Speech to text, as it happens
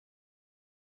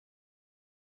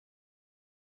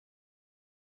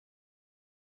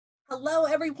Hello,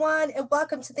 everyone, and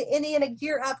welcome to the Indiana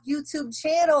Gear Up YouTube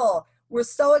channel. We're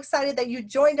so excited that you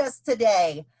joined us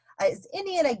today. As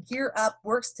Indiana Gear Up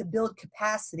works to build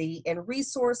capacity and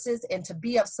resources and to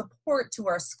be of support to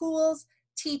our schools,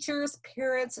 teachers,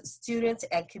 parents, students,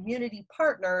 and community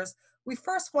partners, we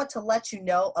first want to let you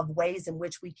know of ways in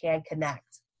which we can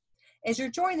connect. As you're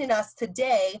joining us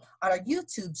today on our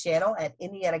YouTube channel at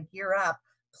Indiana Gear Up,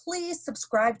 please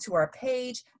subscribe to our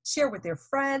page, share with your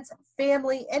friends,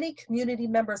 family, any community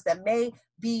members that may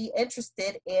be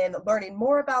interested in learning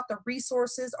more about the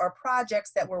resources or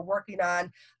projects that we're working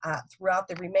on throughout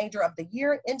the remainder of the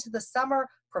year into the summer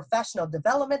professional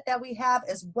development that we have,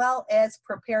 as well as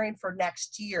preparing for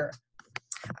next year.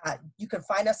 You can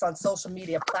find us on social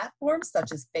media platforms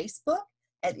such as Facebook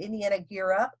at Indiana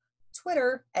Gear Up,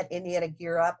 Twitter at Indiana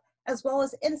Gear Up, as well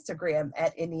as Instagram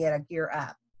at Indiana Gear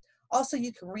Up. Also,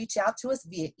 you can reach out to us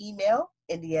via email,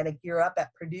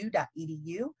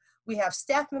 indianagearup@purdue.edu. We have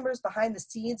staff members behind the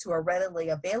scenes who are readily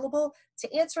available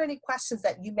to answer any questions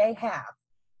that you may have.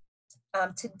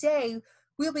 Today,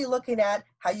 we'll be looking at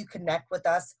how you connect with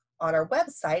us on our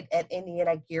website at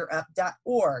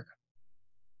indianagearup.org.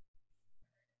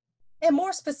 And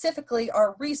more specifically,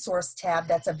 our resource tab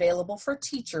that's available for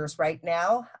teachers right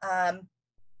now.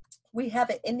 We have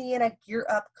an Indiana Gear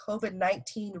Up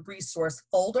COVID-19 resource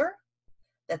folder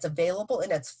that's available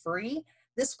and it's free.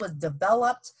 This was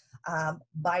developed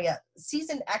by a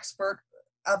seasoned expert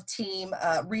of team,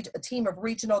 a team of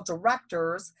regional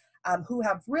directors who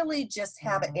have really just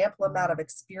have an ample amount of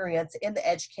experience in the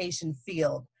education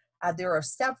field. There are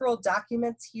several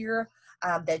documents here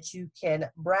that you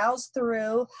can browse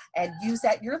through and use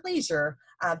at your leisure.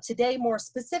 Today, more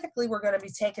specifically, we're going to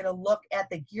be taking a look at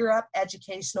the Gear Up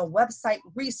educational website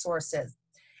resources.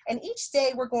 And each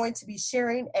day, we're going to be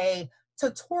sharing a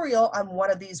tutorial on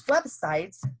one of these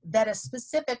websites that is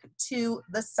specific to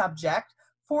the subject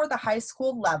for the high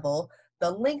school level,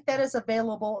 the link that is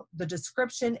available, the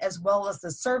description, as well as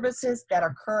the services that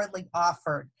are currently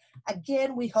offered.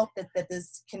 Again, we hope that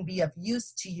this can be of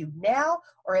use to you now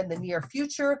or in the near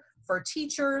future for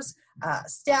teachers,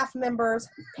 staff members,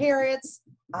 parents,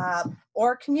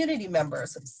 or community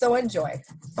members. So enjoy.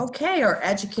 Okay, our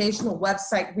educational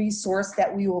website resource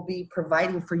that we will be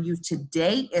providing for you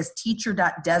today is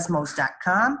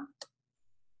teacher.desmos.com.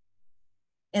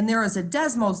 And there is a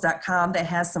desmos.com that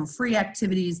has some free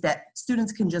activities that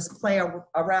students can just play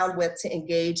around with to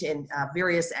engage in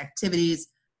various activities.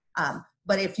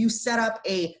 But if you set up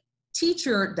a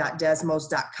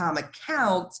teacher.desmos.com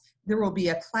account, there will be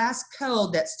a class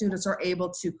code that students are able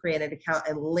to create an account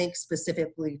and link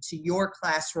specifically to your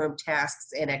classroom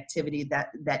tasks and activity that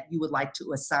you would like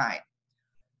to assign.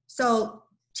 So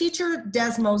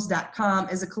teacher.desmos.com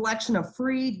is a collection of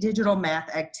free digital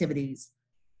math activities.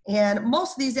 And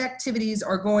most of these activities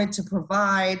are going to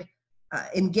provide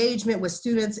engagement with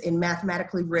students in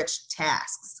mathematically rich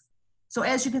tasks. So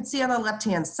as you can see on the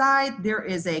left-hand side, there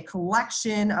is a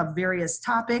collection of various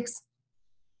topics: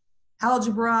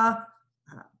 algebra,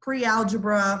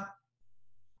 pre-algebra,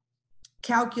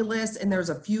 calculus, and there's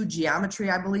a few geometry,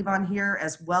 I believe, on here,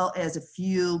 as well as a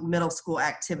few middle school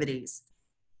activities.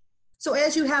 So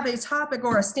as you have a topic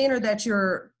or a standard that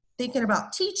you're thinking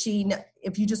about teaching,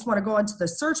 if you just want to go into the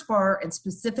search bar and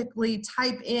specifically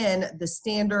type in the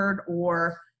standard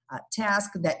or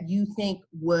task that you think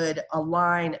would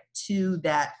align to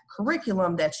that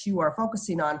curriculum that you are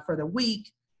focusing on for the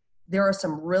week, there are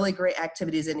some really great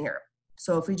activities in here.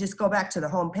 So if we just go back to the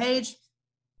home page,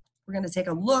 we're going to take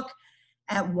a look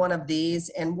at one of these,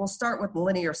 and we'll start with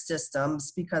linear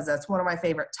systems because that's one of my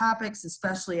favorite topics,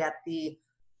 especially at the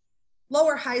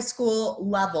lower high school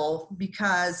level,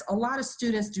 because a lot of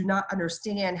students do not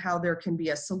understand how there can be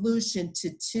a solution to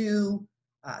two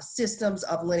systems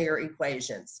of linear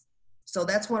equations. So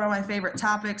that's one of my favorite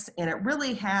topics, and it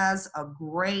really has a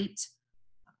great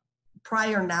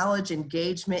prior knowledge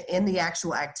engagement in the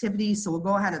actual activity. So we'll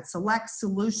go ahead and select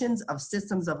solutions of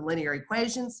systems of linear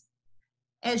equations.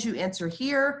 As you enter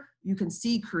here, you can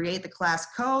see create the class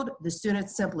code. The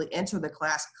students simply enter the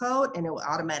class code and it will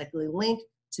automatically link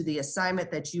to the assignment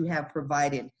that you have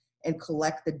provided and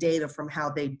collect the data from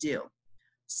how they do.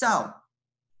 So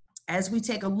as we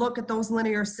take a look at those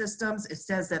linear systems, it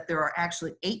says that there are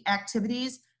actually 8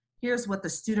 activities. Here's what the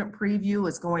student preview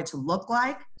is going to look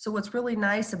like. So what's really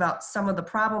nice about some of the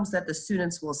problems that the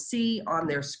students will see on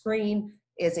their screen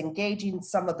is engaging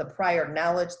some of the prior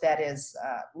knowledge that is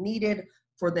needed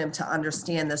for them to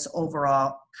understand this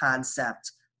overall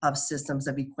concept of systems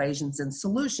of equations and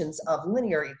solutions of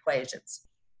linear equations.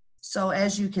 So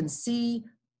as you can see,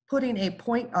 putting a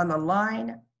point on the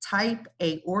line, type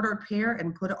a ordered pair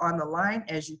and put it on the line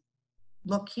as you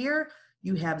look here,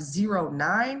 you have 0,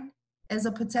 9 as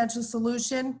a potential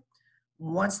solution.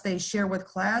 Once they share with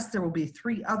class, there will be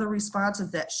 3 other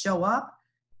responses that show up.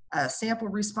 Sample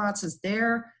responses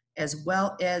there, as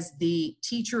well as the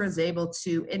teacher is able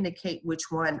to indicate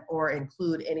which one or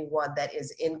include anyone that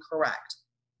is incorrect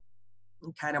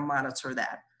and kind of monitor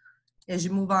that. As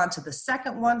you move on to the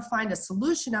second one, find a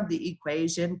solution of the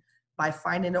equation by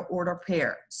finding an order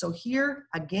pair. So here,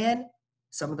 again,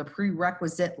 some of the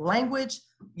prerequisite language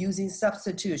using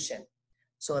substitution.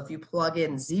 So if you plug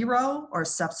in 0 or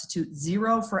substitute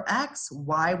 0 for x,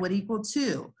 y would equal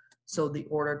 2. So the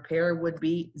ordered pair would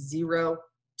be 0,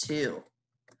 2.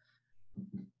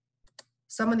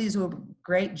 Some of these will be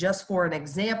great just for an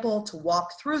example to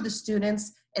walk through the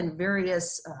students and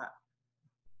various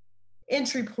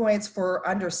entry points for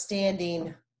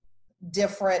understanding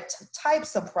different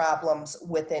types of problems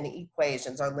within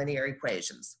equations or linear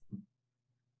equations.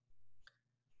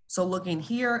 So looking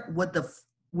here, would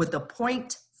the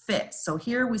point fit? So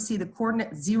here we see the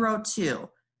coordinate 0, 2.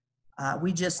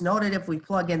 We just noted if we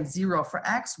plug in 0 for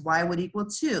x, y would equal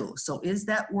 2. So is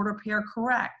that order pair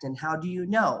correct? And how do you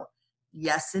know?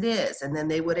 Yes, it is. And then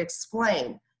they would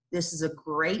explain. This is a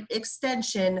great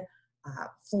extension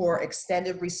for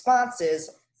extended responses,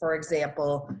 for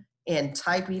example, in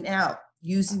typing out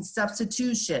using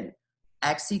substitution.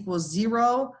 X equals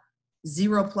 0,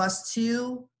 0 plus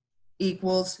 2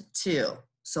 equals 2.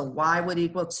 So y would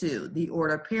equal 2. The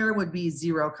order pair would be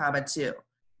 0, 2,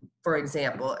 for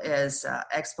example, as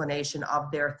explanation of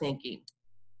their thinking.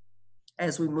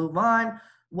 As we move on,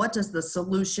 what does the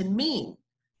solution mean?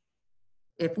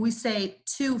 If we say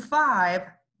 2, 5,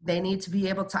 they need to be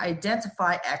able to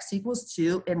identify x equals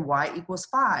 2 and y equals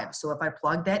 5. So if I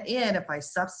plug that in, if I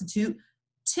substitute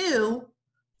 2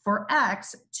 for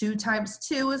x, 2 times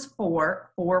 2 is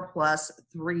 4, 4 plus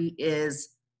 3 is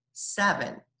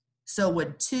 7. So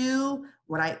with 2,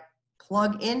 when I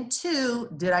plug in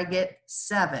 2, did I get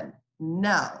 7?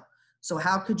 No. So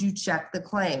how could you check the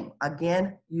claim?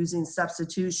 Again, using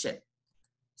substitution.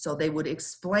 So they would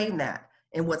explain that.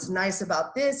 And what's nice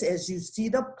about this is you see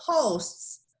the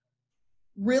posts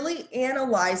really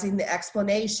analyzing the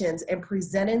explanations and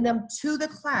presenting them to the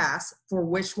class for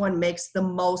which one makes the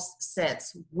most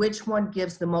sense, which one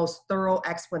gives the most thorough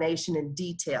explanation in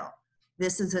detail.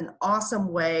 This is an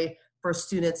awesome way for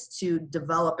students to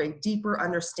develop a deeper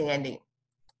understanding.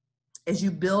 As you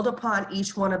build upon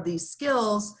each one of these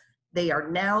skills, they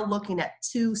are now looking at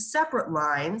 2 separate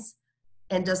lines.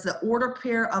 And does the order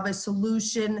pair of a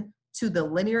solution to the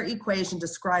linear equation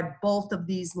describe both of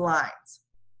these lines?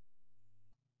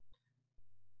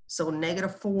 So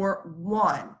 -4,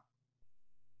 1.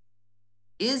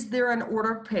 Is there an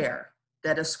ordered pair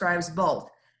that describes both?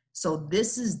 So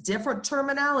this is different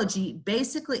terminology,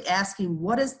 basically asking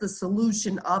what is the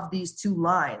solution of these 2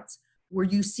 lines. Where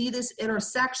you see this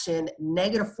intersection,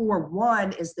 -4,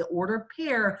 1 is the ordered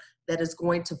pair that is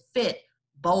going to fit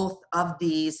both of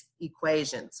these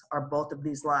equations or both of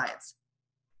these lines.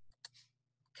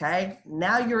 Okay,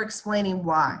 now you're explaining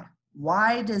why.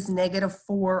 Why does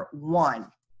 -4,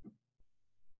 1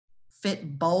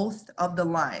 fit both of the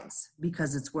lines?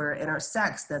 Because it's where it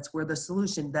intersects. That's where the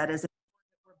solution, that is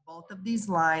where both of these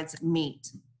lines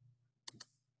meet.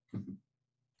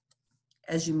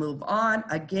 As you move on,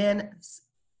 again,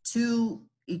 2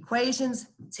 equations,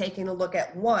 taking a look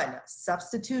at 1,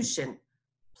 substitution,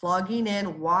 plugging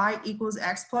in y equals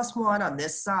x plus 1 on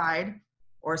this side,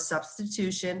 or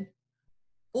substitution,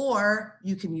 or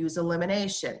you can use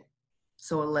elimination.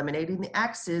 So eliminating the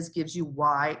x's gives you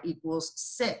y equals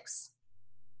 6.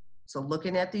 So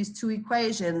looking at these 2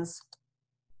 equations,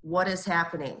 what is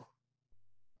happening?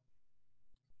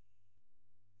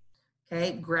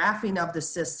 Okay, graphing of the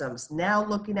systems. Now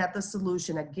looking at the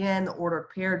solution, again, the ordered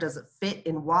pair, does it fit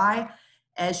in y?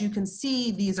 As you can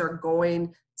see, these are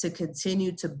going to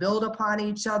continue to build upon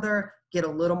each other, get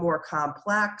a little more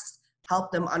complex,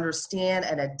 help them understand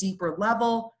at a deeper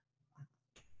level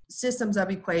systems of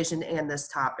equation and this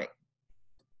topic.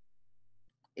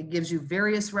 It gives you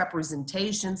various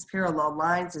representations, parallel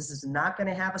lines. This is not going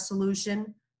to have a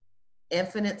solution.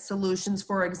 Infinite solutions,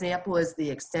 for example, is the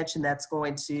extension that's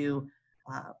going to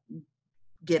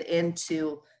get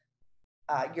into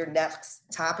your next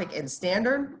topic in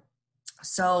standard.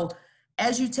 So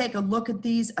as you take a look at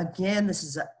these, again, this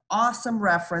is an awesome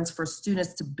reference for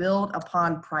students to build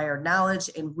upon prior knowledge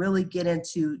and really get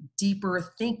into deeper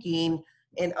thinking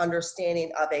and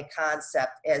understanding of a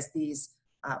concept as these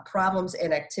problems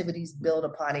and activities build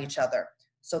upon each other.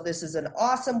 So this is an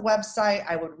awesome website.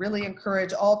 I would really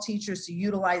encourage all teachers to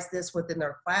utilize this within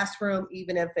their classroom,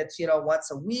 even if it's,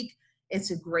 once a week. It's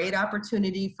a great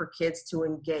opportunity for kids to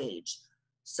engage.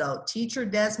 So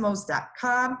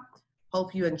teacherdesmos.com.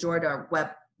 Hope you enjoyed our web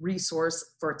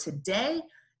resource for today.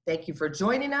 Thank you for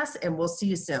joining us, and we'll see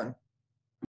you soon.